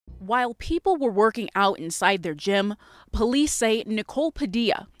While people were working out inside their gym, police say Nicole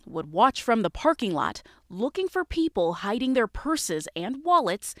Padilla would watch from the parking lot, looking for people hiding their purses and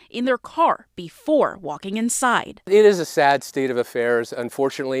wallets in their car before walking inside. It is a sad state of affairs.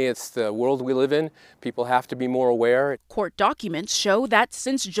 Unfortunately, it's the world we live in. People have to be more aware. Court documents show that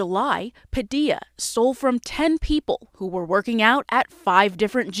since July, Padilla stole from 10 people who were working out at 5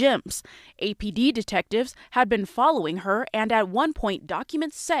 different gyms. APD detectives had been following her, and at one point,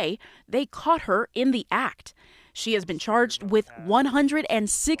 documents say they caught her in the act. She has been charged with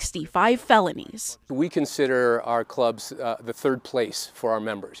 165 felonies. We consider our clubs the third place for our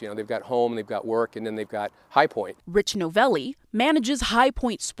members. You know, they've got home, they've got work, and then they've got High Point. Rich Novelli manages High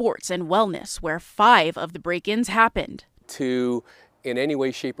Point Sports and Wellness, where 5 of the break-ins happened. To, in any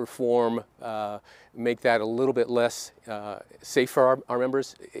way, shape, or form, make that a little bit less safe for our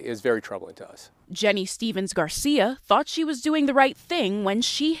members is very troubling to us. Jenny Stevens Garcia thought she was doing the right thing when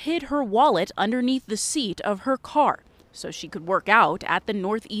she hid her wallet underneath the seat of her car so she could work out at the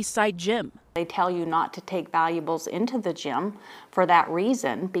Northeast Side gym. They tell you not to take valuables into the gym for that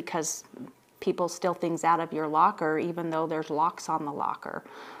reason, because people steal things out of your locker even though there's locks on the locker.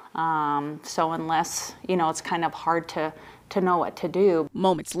 So unless, it's kind of hard to know what to do.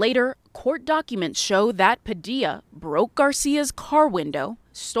 Moments later, court documents show that Padilla broke Garcia's car window,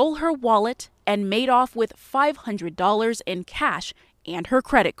 stole her wallet, and made off with $500 in cash and her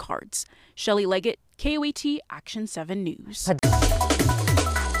credit cards. Shelley Leggett, KOAT Action 7 News.